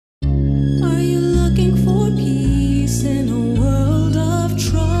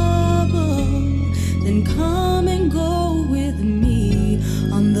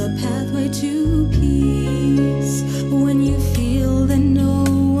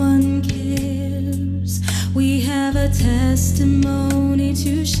testimony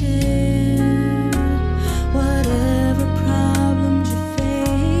to share. Whatever problems you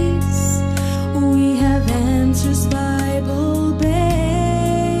face, we have answers Bible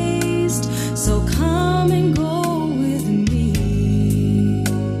based. So come and go with me.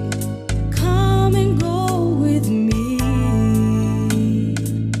 Come and go with me.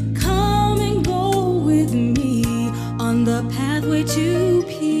 Come and go with me on the pathway to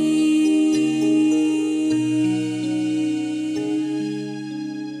peace.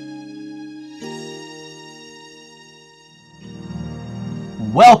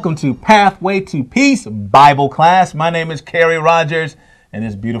 Welcome to Pathway to Peace Bible class. My name is Cary Rodgers, and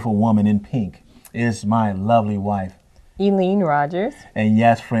this beautiful woman in pink is my lovely wife, Elene Rodgers. And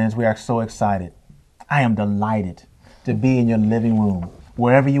yes, friends, we are so excited. I am delighted to be in your living room,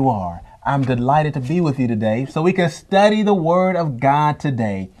 wherever you are. I'm delighted to be with you today so we can study the Word of God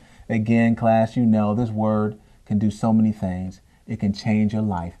today. Again, class, you know this Word can do so many things. It can change your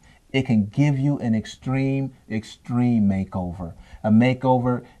life. It can give you an extreme makeover. A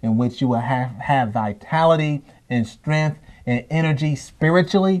makeover in which you will have vitality and strength and energy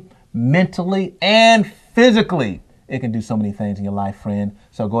spiritually, mentally, and physically. It can do so many things in your life, friend.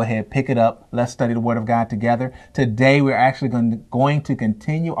 So go ahead, pick it up. Let's study the Word of God together. Today, we're actually going to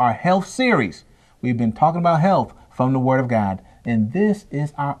continue our health series. We've been talking about health from the Word of God. And this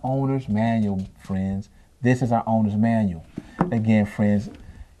is our owner's manual, friends. This is our owner's manual. Again, friends,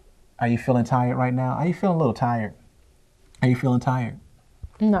 are you feeling tired right now? Are you feeling a little tired? Are you feeling tired?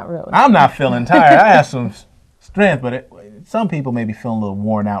 Not really. I'm not feeling tired. I have some strength, but some people may be feeling a little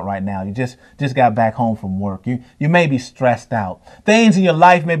worn out right now. You just got back home from work. You may be stressed out. Things in your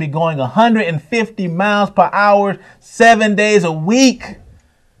life may be going 150 miles per hour, 7 days a week.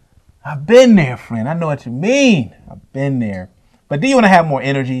 I've been there, friend. I know what you mean. I've been there. But do you want to have more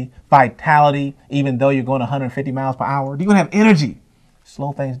energy, vitality, even though you're going 150 miles per hour? Do you want to have energy?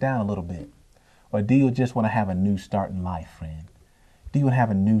 Slow things down a little bit. Or do you just want to have a new start in life, friend? Do you want to have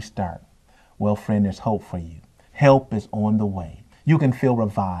a new start? Well, friend, there's hope for you. Help is on the way. You can feel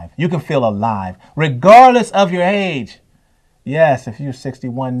revived. You can feel alive, regardless of your age. Yes, if you're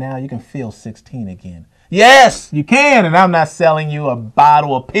 61 now, you can feel 16 again. Yes, you can. And I'm not selling you a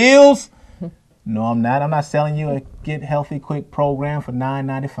bottle of pills. No, I'm not. I'm not selling you a Get Healthy Quick program for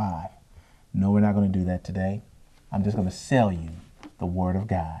 $9.95. No, we're not going to do that today. I'm just going to sell you the Word of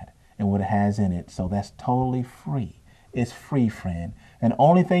God and what it has in it. So that's totally free. It's free, friend. And the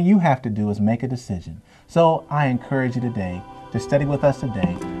only thing you have to do is make a decision. So I encourage you today to study with us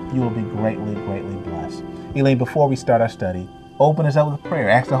today. You will be greatly blessed. Elaine, before we start our study, open us up with prayer.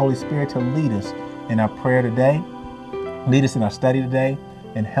 Ask the Holy Spirit to lead us in our prayer today, lead us in our study today,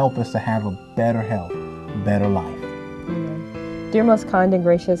 and help us to have a better health, better life. Amen. Dear most kind and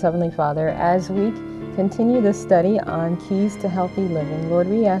gracious Heavenly Father, as we continue this study on keys to healthy living, Lord,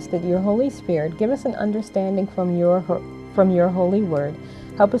 we ask that your Holy Spirit give us an understanding from your holy word.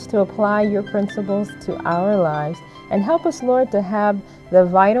 Help us to apply your principles to our lives, and help us, Lord, to have the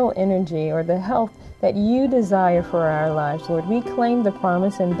vital energy or the health that you desire for our lives. Lord, we claim the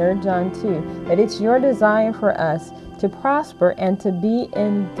promise in 3 John 2 that it's your desire for us to prosper and to be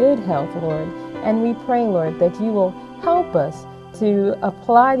in good health, Lord. And we pray, Lord, that you will help us to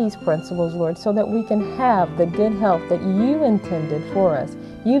apply these principles, Lord, so that we can have the good health that you intended for us.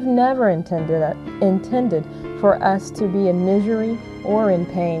 You've never intended for us to be in misery or in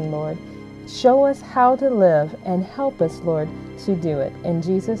pain, Lord. Show us how to live and help us, Lord, to do it. In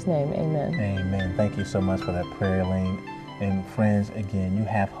Jesus' name, amen. Amen. Thank you so much for that prayer, Elaine. And friends, again, you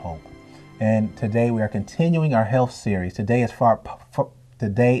have hope. And today we are continuing our health series. Today is part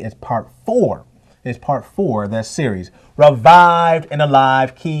 4. It's part 4 of that series, Revived and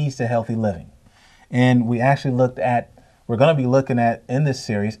Alive, Keys to Healthy Living. And we actually we're going to be looking at, in this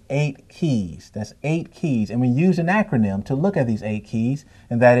series, 8 keys. That's 8 keys. And we use an acronym to look at these 8 keys,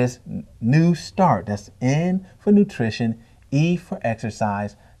 and that is New Start. That's N for nutrition, E for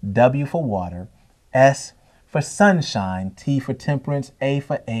exercise, W for water, S for sunshine, T for temperance, A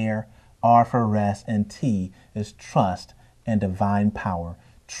for air, R for rest, and T is trust and divine power.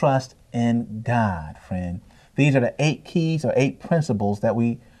 Trust in God, friend. These are the 8 keys or 8 principles that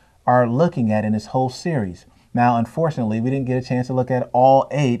we are looking at in this whole series. Now, unfortunately, we didn't get a chance to look at all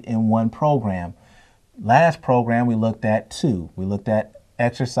 8 in one program. Last program, we looked at 2. We looked at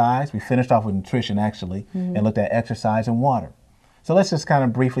exercise. We finished off with nutrition, actually, and looked at exercise and water. So let's just kind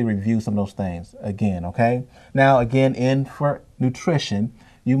of briefly review some of those things again, okay? Now, again, N for nutrition,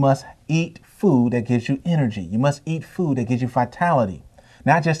 you must eat food that gives you energy. You must eat food that gives you vitality,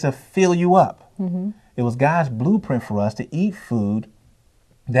 not just to fill you up. It was God's blueprint for us to eat food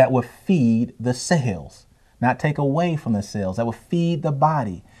that would feed the cells, not take away from the cells, that will feed the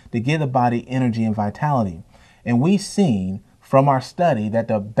body, to give the body energy and vitality. And we've seen from our study that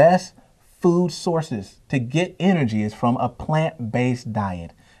the best food sources to get energy is from a plant-based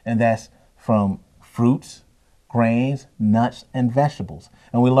diet, and that's from fruits, grains, nuts, and vegetables.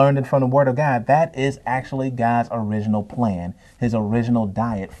 And we learned it from the Word of God. That is actually God's original plan, his original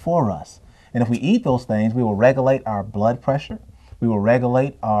diet for us. And if we eat those things, we will regulate our blood pressure. We will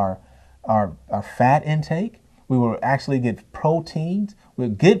regulate our fat intake. We will actually get proteins. We'll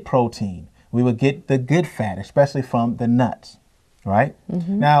get protein. We will get the good fat, especially from the nuts, right?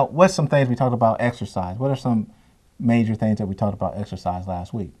 Now, what's some things we talked about exercise? What are some major things that we talked about exercise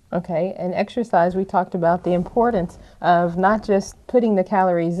last week? Okay, and exercise, we talked about the importance of not just putting the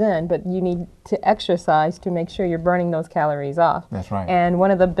calories in, but you need to exercise to make sure you're burning those calories off. That's right. And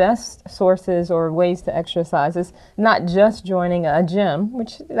one of the best sources or ways to exercise is not just joining a gym,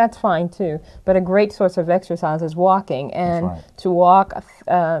 which that's fine too, but a great source of exercise is walking. And to walk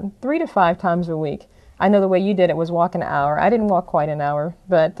 3 to 5 times a week. I know the way you did it was walk an hour. I didn't walk quite an hour,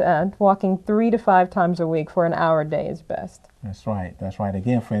 but walking 3 to 5 times a week for an hour a day is best. That's right. That's right.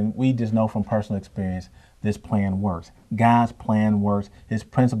 Again, friend, we just know from personal experience this plan works. God's plan works. His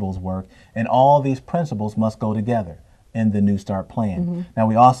principles work. And all these principles must go together in the New Start plan. Now,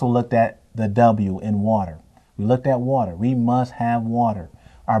 we also looked at the W in water. We looked at water. We must have water.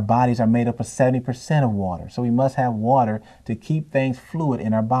 Our bodies are made up of 70% of water. So we must have water to keep things fluid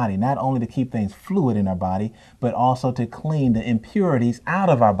in our body. Not only to keep things fluid in our body, but also to clean the impurities out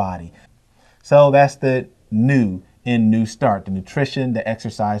of our body. So that's the new in New Start, the nutrition, the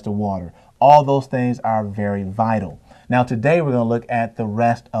exercise, the water. All those things are very vital. Now today we're going to look at the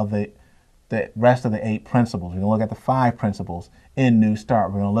rest of the 8 principles. We're going to look at the 5 principles in New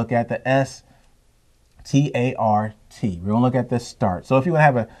Start. We're going to look at the S-T-A-R-T. We're going to look at the start. So if you want to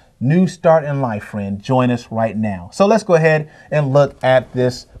have a new start in life, friend, join us right now. So let's go ahead and look at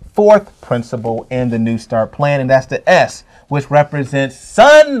this 4th principle in the New Start plan, and that's the S, which represents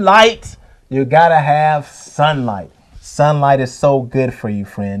sunlight. You got to have sunlight. Sunlight is so good for you,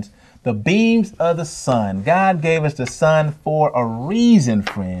 friends. The beams of the sun. God gave us the sun for a reason,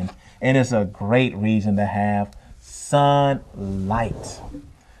 friend, and it's a great reason to have sunlight.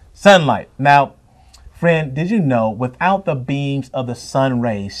 Sunlight. Now, friend, did you know without the beams of the sun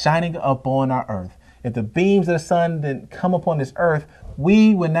rays shining upon our earth, if the beams of the sun didn't come upon this earth,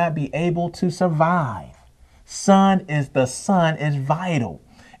 we would not be able to survive. The sun is vital,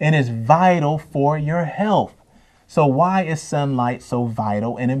 and it's vital for your health. So why is sunlight so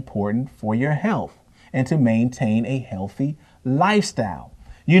vital and important for your health and to maintain a healthy lifestyle?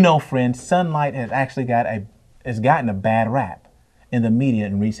 You know, friends, sunlight has actually gotten a bad rap in the media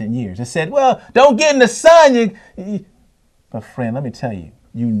in recent years. It said, well, don't get in the sun. But friend, let me tell you,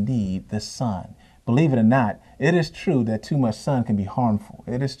 you need the sun. Believe it or not, it is true that too much sun can be harmful.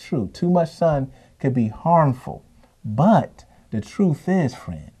 It is true. Too much sun can be harmful. But the truth is,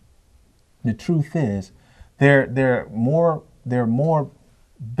 friend, the truth is there are more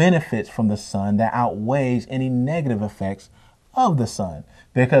benefits from the sun that outweighs any negative effects of the sun.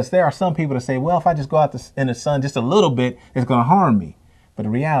 Because there are some people that say, well, if I just go out in the sun just a little bit, it's going to harm me. But the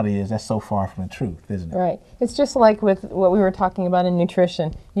reality is that's so far from the truth, isn't it? Right. It's just like with what we were talking about in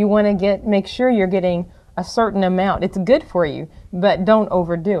nutrition. You want to make sure you're getting a certain amount. It's good for you, but don't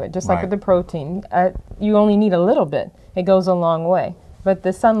overdo it. Just like with the protein, you only need a little bit. It goes a long way. But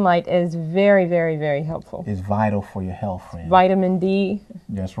the sunlight is very, very, very helpful. It's vital for your health, friend. Vitamin D.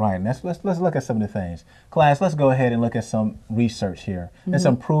 That's right. And let's look at some of the things. Class, let's go ahead and look at some research here. There's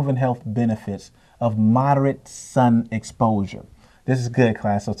some proven health benefits of moderate sun exposure. This is good,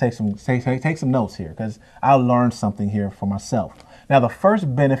 class, so take some notes here because I'll learn something here for myself. Now, the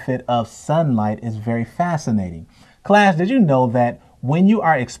first benefit of sunlight is very fascinating. Class, did you know that when you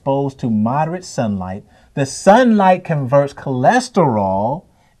are exposed to moderate sunlight, the sunlight converts cholesterol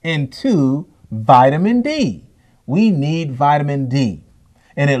into vitamin D. We need vitamin D,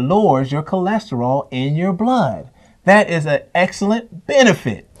 and it lowers your cholesterol in your blood. That is an excellent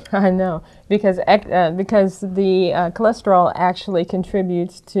benefit. I know, because the cholesterol actually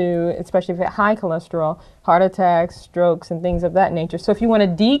contributes to, especially if you have high cholesterol, heart attacks, strokes, and things of that nature. So if you want to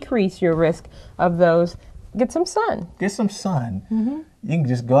decrease your risk of those, get some sun. Get some sun. You can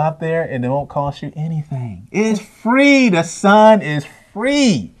just go out there and it won't cost you anything. It's free. The sun is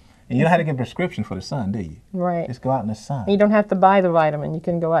free. And you don't have to get a prescription for the sun, do you? Right. Just go out in the sun. You don't have to buy the vitamin. You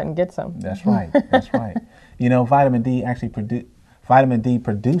can go out and get some. That's right. That's right. You know, vitamin D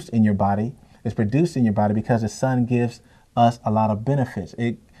produced in your body is produced in your body because the sun gives us a lot of benefits.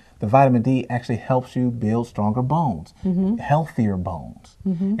 The vitamin D actually helps you build stronger bones, healthier bones.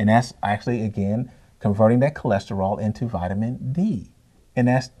 And that's actually, again, converting that cholesterol into vitamin D. And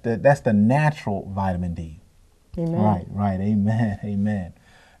that's the natural vitamin D. Amen. Right. Amen. Amen.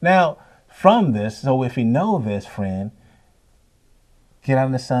 Now, from this, so if you know this, friend, get out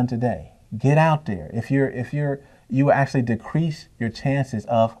in the sun today. Get out there. You will actually decrease your chances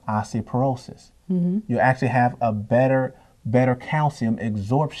of osteoporosis. You actually have a better calcium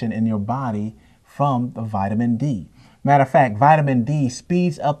absorption in your body from the vitamin D. Matter of fact, vitamin D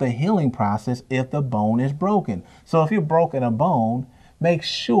speeds up the healing process if the bone is broken. So if you've broken a bone, make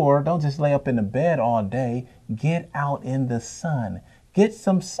sure, don't just lay up in the bed all day. Get out in the sun. Get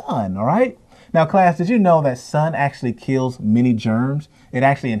some sun, all right? Now, class, did you know that sun actually kills many germs? It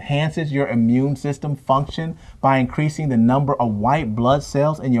actually enhances your immune system function by increasing the number of white blood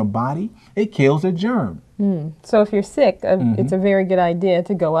cells in your body. It kills a germ. So if you're sick, it's a very good idea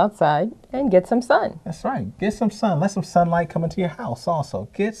to go outside and get some sun. That's right. Get some sun. Let some sunlight come into your house also.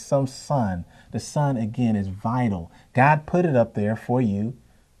 Get some sun. The sun, again, is vital. God put it up there for you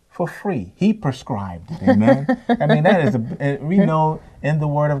for free. He prescribed it. Amen. I mean, we know in the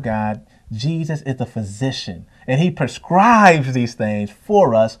Word of God, Jesus is the physician, and he prescribes these things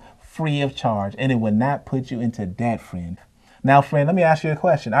for us free of charge, and it will not put you into debt, friend. Now, friend, let me ask you a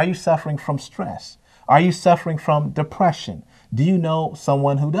question. Are you suffering from stress? Are you suffering from depression? Do you know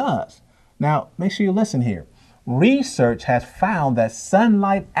someone who does? Now, make sure you listen here. Research has found that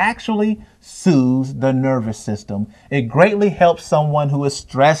sunlight actually soothes the nervous system. It greatly helps someone who is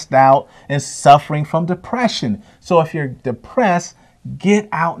stressed out and suffering from depression. So if you're depressed, get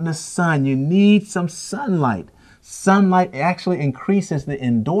out in the sun. You need some sunlight. Sunlight actually increases the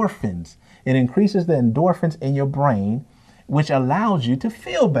endorphins. It increases the endorphins in your brain, which allows you to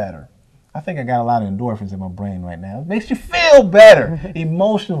feel better. I think I got a lot of endorphins in my brain right now. It makes you feel better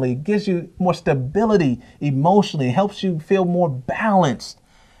emotionally, gives you more stability emotionally, helps you feel more balanced.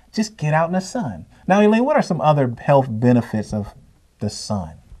 Just get out in the sun. Now, Elene, what are some other health benefits of the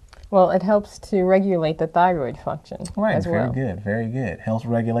sun? Well, it helps to regulate the thyroid function as well. Very good. Helps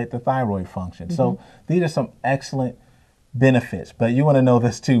regulate the thyroid function. So these are some excellent benefits. But you want to know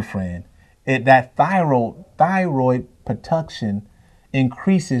this too, friend. That thyroid production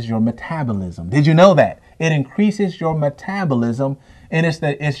increases your metabolism. Did you know that? It increases your metabolism, and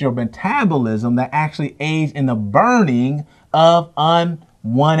it's your metabolism that actually aids in the burning of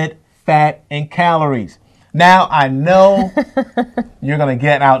unwanted fat and calories. Now, I know you're going to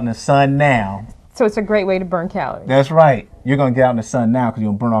get out in the sun now. So it's a great way to burn calories. That's right. You're going to get out in the sun now because you're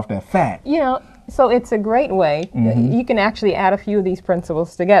going to burn off that fat. You know, so it's a great way. You can actually add a few of these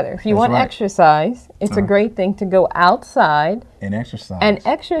principles together. If you want exercise, it's a great thing to go outside and exercise.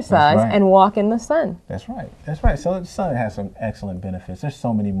 And walk in the sun. That's right. So the sun has some excellent benefits. There's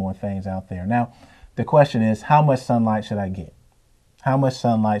so many more things out there. Now, the question is, how much sunlight should I get? How much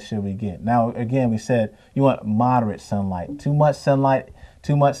sunlight should we get? Now, again, we said you want moderate sunlight. Too much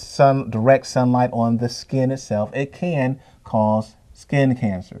direct sunlight on the skin itself, it can cause skin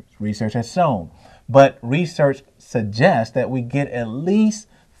cancers. Research has shown. But research suggests that we get at least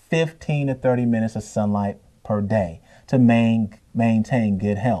 15 to 30 minutes of sunlight per day to maintain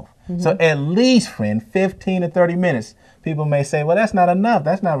good health. So at least, friend, 15 to 30 minutes. People may say, well, that's not enough.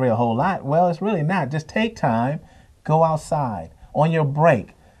 That's not really a whole lot. Well, it's really not. Just take time, go outside. On your break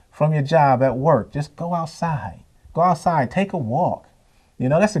from your job at work, just go outside. Go outside, take a walk. You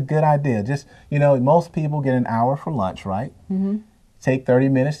know, that's a good idea. Just, most people get an hour for lunch, right? Take 30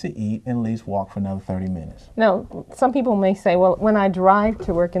 minutes to eat and at least walk for another 30 minutes. Now, some people may say, well, when I drive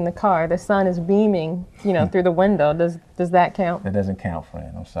to work in the car, the sun is beaming, through the window. Does that count? That doesn't count,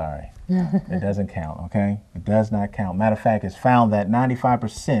 friend. I'm sorry. It doesn't count, okay? It does not count. Matter of fact, it's found that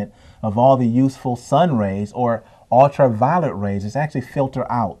 95% of all the useful sun rays or ultraviolet rays is actually filtered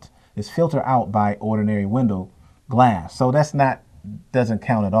out. It's filtered out by ordinary window glass. So doesn't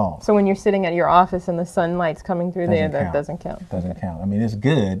count at all. So when you're sitting at your office and the sunlight's coming through there, that doesn't count. Doesn't count. I mean, it's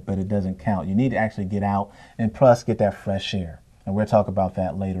good, but it doesn't count. You need to actually get out and plus get that fresh air. And we'll talk about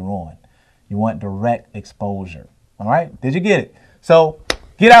that later on. You want direct exposure. All right? Did you get it? So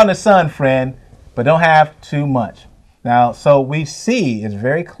get out in the sun, friend, but don't have too much. Now, so we see, it's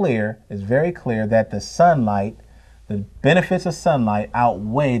very clear that the benefits of sunlight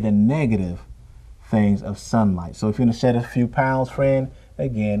outweigh the negative things of sunlight. So if you're going to shed a few pounds, friend,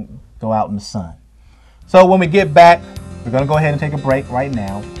 again, go out in the sun. So when we get back, we're going to go ahead and take a break right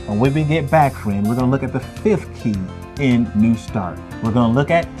now. And when we get back, friend, we're going to look at the fifth key in New Start. We're going to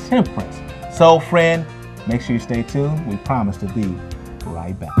look at temperance. So, friend, make sure you stay tuned. We promise to be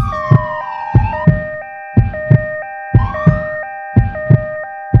right back.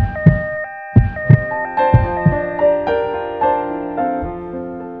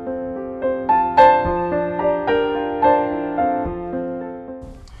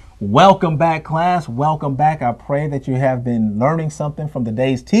 Welcome back, class. Welcome back. I pray that you have been learning something from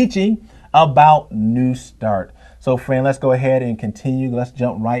today's teaching about New Start. So, friend, let's go ahead and continue. Let's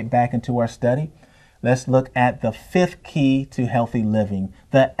jump right back into our study. Let's look at the fifth key to healthy living,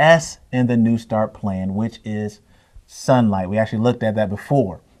 the S in the New Start plan, which is sunlight. We actually looked at that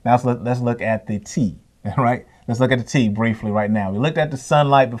before. Now let's look at the T, right? Let's look at the T briefly right now. We looked at the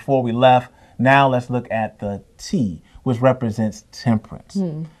sunlight before we left. Now let's look at the T, which represents temperance.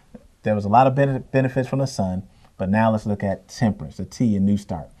 There was a lot of benefits from the sun, but now let's look at temperance, the T in New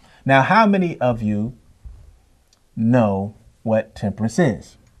Start. Now, how many of you know what temperance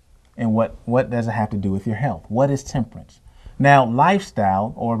is? And what does it have to do with your health? What is temperance? Now,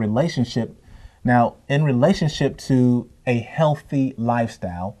 lifestyle or relationship, now in relationship to a healthy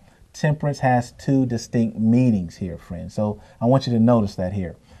lifestyle, temperance has two distinct meanings here, friends. So I want you to notice that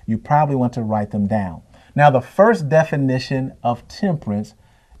here. You probably want to write them down. Now, the first definition of temperance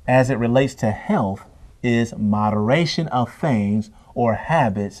as it relates to health is moderation of things or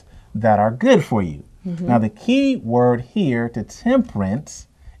habits that are good for you. Now, the key word here to temperance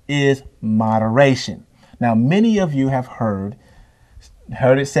is moderation. Now, many of you have heard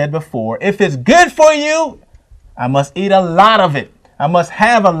it said before, if it's good for you, I must eat a lot of it. I must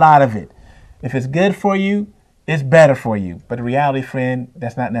have a lot of it. If it's good for you, it's better for you. But the reality, friend,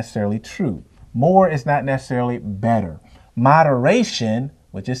 that's not necessarily true. More is not necessarily better. Moderation,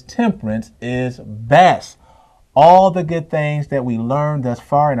 which is temperance, is best. All the good things that we learned thus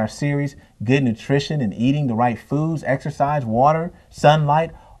far in our series, good nutrition and eating the right foods, exercise, water,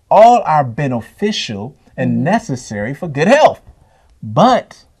 sunlight, all are beneficial and necessary for good health.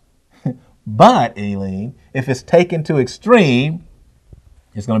 But, Elene, if it's taken to extreme,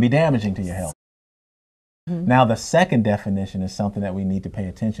 it's going to be damaging to your health. Now, the second definition is something that we need to pay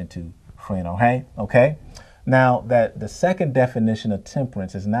attention to, friend, okay? Now, that the second definition of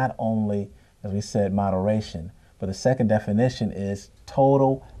temperance is not only, as we said, moderation, but the second definition is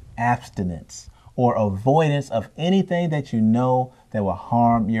total abstinence or avoidance of anything that you know that will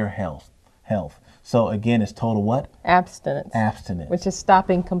harm your health. So again, it's total what? Abstinence. Abstinence. Which is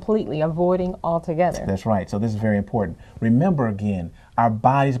stopping completely, avoiding altogether. That's right. So this is very important. Remember again, our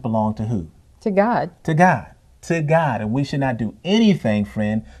bodies belong to who? To God. To God. To God. And we should not do anything,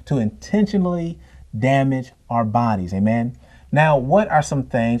 friend, to intentionally damage our bodies. Amen. Now, what are some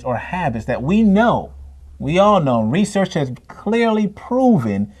things or habits that we know, we all know, research has clearly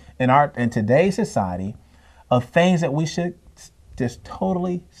proven in today's society of things that we should just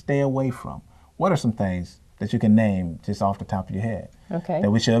totally stay away from? What are some things that you can name just off the top of your head? Okay.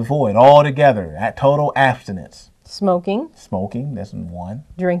 That we should avoid altogether at total abstinence? Smoking. Smoking, that's one.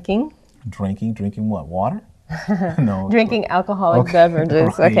 Drinking. Drinking what? Water? No. Drinking alcoholic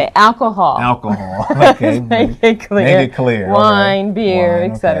beverages. Right. Okay, alcohol. Alcohol. Okay. Make it clear. Make it clear. Wine, Okay. beer,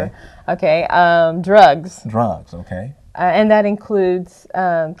 Wine, etc. Okay, drugs. Drugs, okay. And that includes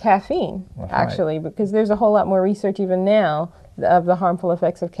caffeine, That's actually, because there's a whole lot more research even now of the harmful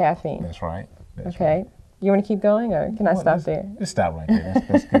effects of caffeine. That's right. That's Okay. right. You want to keep going, or can I stop there? Just stop right there.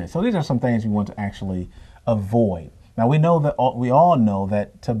 That's good. So these are some things you want to actually avoid. Now, we all know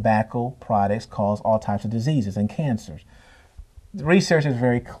that tobacco products cause all types of diseases and cancers. The research is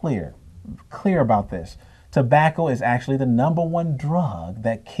very clear about this. Tobacco is actually the #1 drug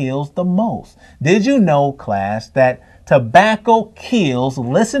that kills the most. Did you know, class, that tobacco kills,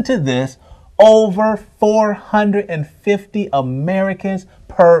 listen to this, over 450 Americans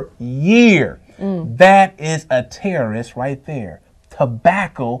per year? That is a terrorist right there.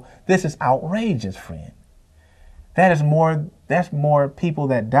 Tobacco, this is outrageous, friend. That's more people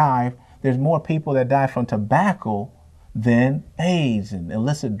that die. There's more people that die from tobacco than AIDS and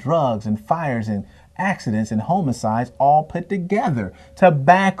illicit drugs and fires and accidents and homicides all put together.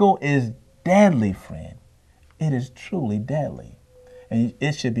 Tobacco is deadly, friend. It is truly deadly. And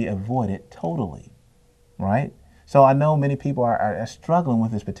it should be avoided totally, right? So I know many people are struggling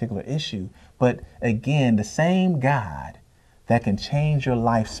with this particular issue, but again, the same God that can change your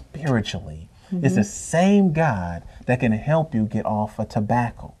life spiritually is the same God that can help you get off of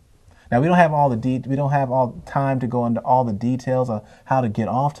tobacco. Now, we don't have all the time to go into all the details of how to get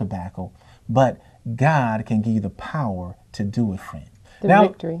off tobacco, but God can give you the power to do it, friend. The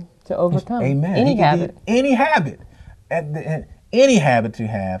victory to overcome. Amen. Any habit. Any habit. Any habit you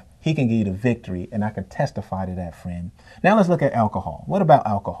have, He can give you the victory, and I can testify to that, friend. Now let's look at alcohol. What about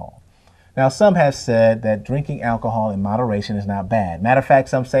alcohol? Now, some have said that drinking alcohol in moderation is not bad. Matter of fact,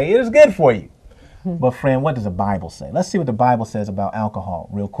 some say it is good for you. But friend, what does the Bible say? Let's see what the Bible says about alcohol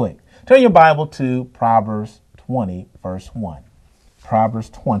real quick. Turn your Bible to Proverbs 20, verse 1. Proverbs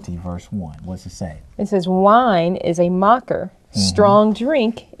 20, verse 1. What's it say? It says, wine is a mocker, strong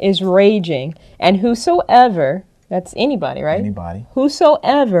drink is raging, and whosoever, that's anybody, right? Anybody.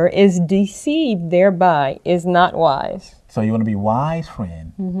 Whosoever is deceived thereby is not wise. So you want to be wise,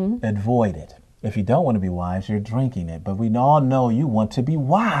 friend? Avoid it. If you don't want to be wise, you're drinking it. But we all know you want to be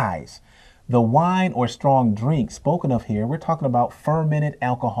wise. The wine or strong drink spoken of here, we're talking about fermented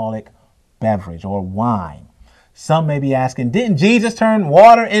alcoholic beverage or wine. Some may be asking, didn't Jesus turn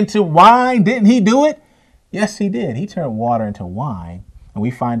water into wine? Didn't he do it? Yes, he did. He turned water into wine. And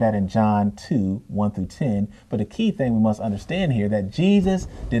we find that in John 2, 1 through 10. But the key thing we must understand here that Jesus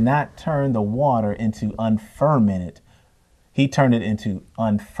did not turn the water into unfermented. He turned it into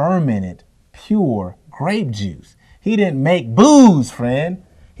unfermented, pure grape juice. He didn't make booze, friend.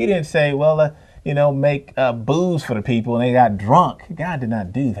 He didn't say, well, make booze for the people and they got drunk. God did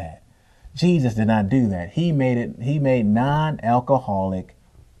not do that. Jesus did not do that. He made non-alcoholic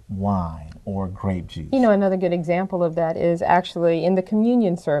wine or grape juice. Another good example of that is actually in the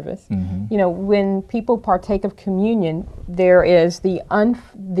communion service. When people partake of communion, there is the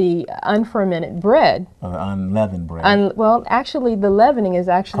unfermented bread. Or the unleavened bread. Actually, the leavening is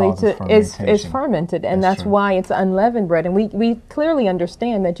actually is fermented, and that's true. why it's unleavened bread. And we clearly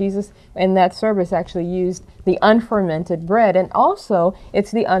understand that Jesus in that service actually used the unfermented bread, and also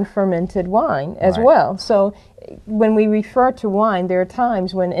it's the unfermented wine as well. So when we refer to wine, there are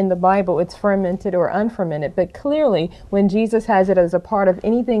times when in the Bible it's fermented or unfermented, but clearly when Jesus has it as a part of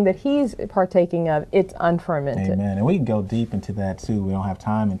anything that he's partaking of, it's unfermented. Amen. And we can go deep into that too. We don't have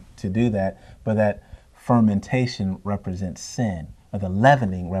time to do that, but that fermentation represents sin, or the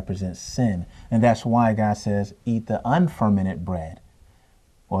leavening represents sin. And that's why God says, eat the unfermented bread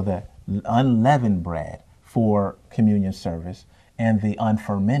or the unleavened bread for communion service and the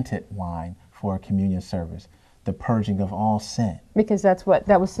unfermented wine for communion service. The purging of all sin. Because that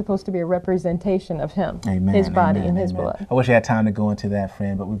was supposed to be a representation of him, Amen, his body amen, and his amen. blood. I wish I had time to go into that,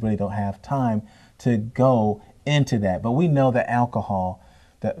 friend, but we really don't have time to go into that. But we know that alcohol,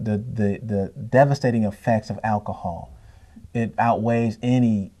 the devastating effects of alcohol, it outweighs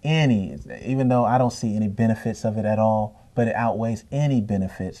any, even though I don't see any benefits of it at all, but it outweighs any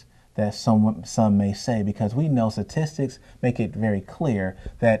benefits that some may say, because we know statistics make it very clear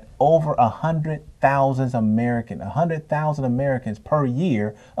that over 100,000 Americans per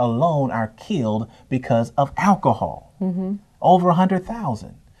year alone are killed because of alcohol. Over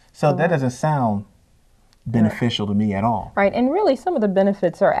 100,000. So that doesn't sound beneficial to me at all. Right, and really some of the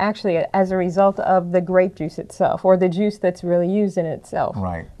benefits are actually as a result of the grape juice itself, or the juice that's really used in itself.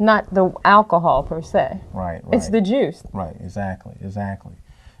 Right. Not the alcohol per se. Right. It's the juice. Right, exactly.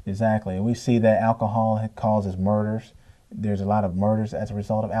 And we see that alcohol causes murders. There's a lot of murders as a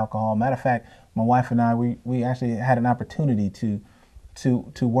result of alcohol. Matter of fact, my wife and I, we actually had an opportunity to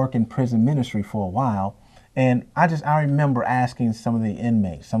work in prison ministry for a while. And I remember asking some of the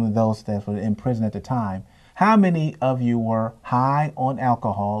inmates, some of those that were in prison at the time, how many of you were high on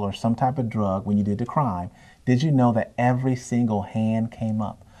alcohol or some type of drug when you did the crime? Did you know that every single hand came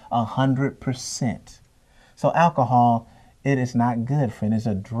up? 100%. So alcohol, it is not good, friend. It's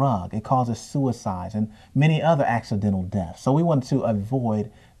a drug. It causes suicides and many other accidental deaths. So we want to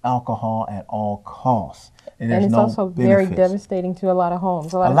avoid alcohol at all costs. And it's also very devastating to a lot of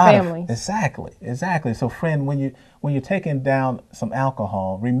homes, a lot of families. Exactly. So friend, when you're taking down some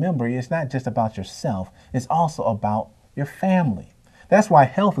alcohol, remember it's not just about yourself. It's also about your family. That's why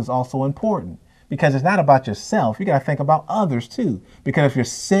health is also important, because it's not about yourself. You got to think about others too. Because if you're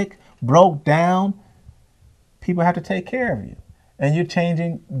sick, broke down, people have to take care of you, and you're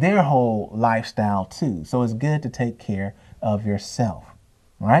changing their whole lifestyle too. So it's good to take care of yourself,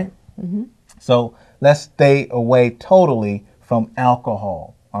 right? So let's stay away totally from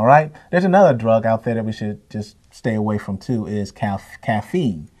alcohol, all right? There's another drug out there that we should just stay away from too, is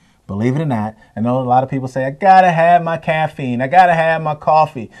caffeine. Believe it or not, I know a lot of people say, I gotta have my caffeine, I gotta have my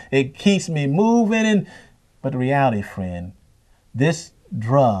coffee. It keeps me moving. But the reality, friend, this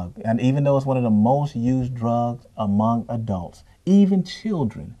drug, and even though it's one of the most used drugs among adults, even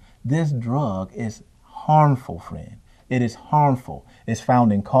children, this drug is harmful, friend. It is harmful. It's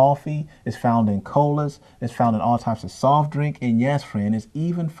found in coffee, it's found in colas, it's found in all types of soft drink, and yes, friend, it's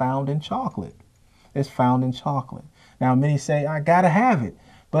even found in chocolate. It's found in chocolate. Now, many say, I gotta have it,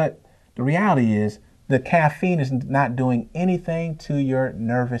 but the reality is the caffeine is not doing anything to your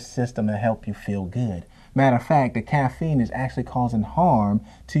nervous system to help you feel good. Matter of fact, the caffeine is actually causing harm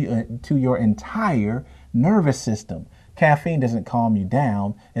to your entire nervous system. Caffeine doesn't calm you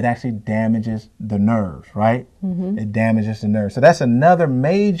down. It actually damages the nerves, right? It damages the nerves. So that's another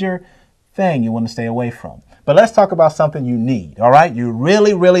major thing you want to stay away from. But let's talk about something you need, all right? You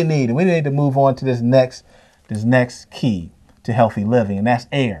really, really need. And we need to move on to this next key to healthy living, and that's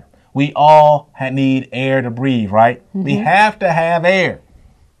air. We all need air to breathe, right? We have to have air.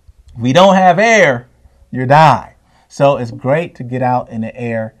 If we don't have air, you die. So it's great to get out in the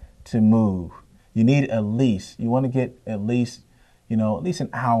air to move. You need you want to get at least an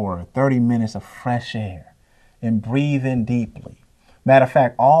hour, 30 minutes of fresh air and breathe in deeply. Matter of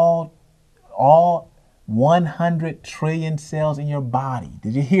fact, all 100 trillion cells in your body,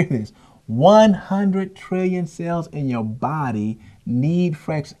 did you hear this? 100 trillion cells in your body need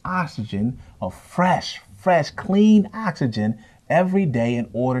fresh oxygen, or fresh, clean oxygen every day in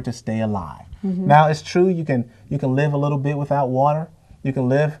order to stay alive. Now, it's true you can live a little bit without water, you can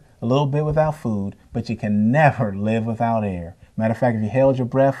live a little bit without food, but you can never live without air. Matter of fact, if you held your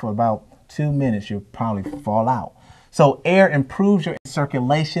breath for about 2 minutes, you'll probably fall out. So air improves your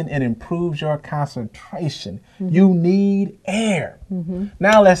circulation, it improves your concentration. You need air.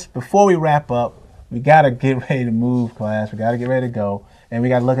 Now before we wrap up, we got to get ready to move, class. We got to get ready to go. And we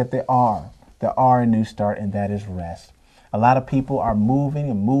got to look at the R in New Start, and that is rest. A lot of people are moving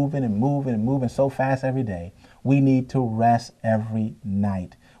and moving and moving and moving so fast every day. We need to rest every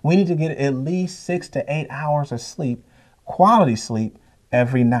night. We need to get at least 6 to 8 hours of sleep, quality sleep,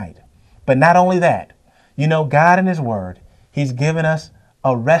 every night. But not only that, God in His Word, He's given us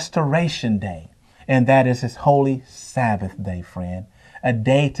a restoration day, and that is His holy Sabbath day, friend. A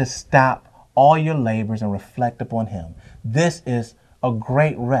day to stop all your labors and reflect upon Him. This is a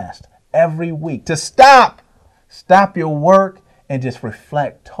great rest every week to stop your work and just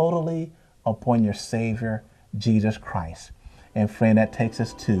reflect totally upon your Savior, Jesus Christ. And friend, that takes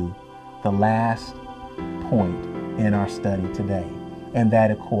us to the last point in our study today. And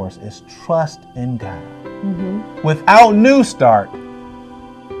that, of course, is trust in God. Without New Start,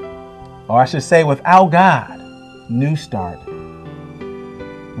 or I should say without God, New Start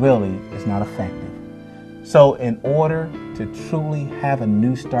really is not effective. So in order to truly have a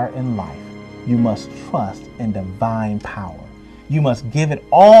new start in life, you must trust in divine power. You must give it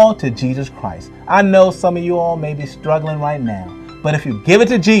all to Jesus Christ. I know some of you all may be struggling right now, but if you give it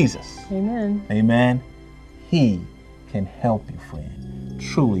to Jesus, amen, He can help you, friend,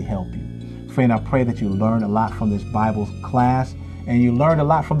 truly help you. Friend, I pray that you learned a lot from this Bible class, and you learned a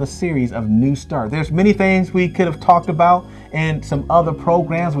lot from the series of New Start. There's many things we could have talked about in some other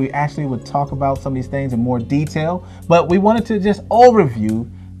programs. We actually would talk about some of these things in more detail, but we wanted to just overview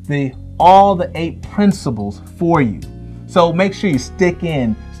all the 8 principles for you. So make sure you stick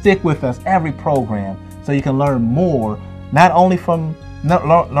with us every program so you can learn more,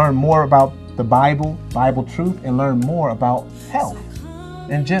 learn more about the Bible truth, and learn more about health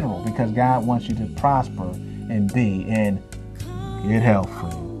in general, because God wants you to prosper and be in good health,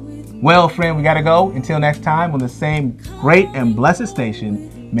 friend. Well, friend, we got to go. Until next time on the same great and blessed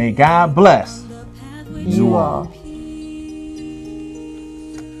station, may God bless you all.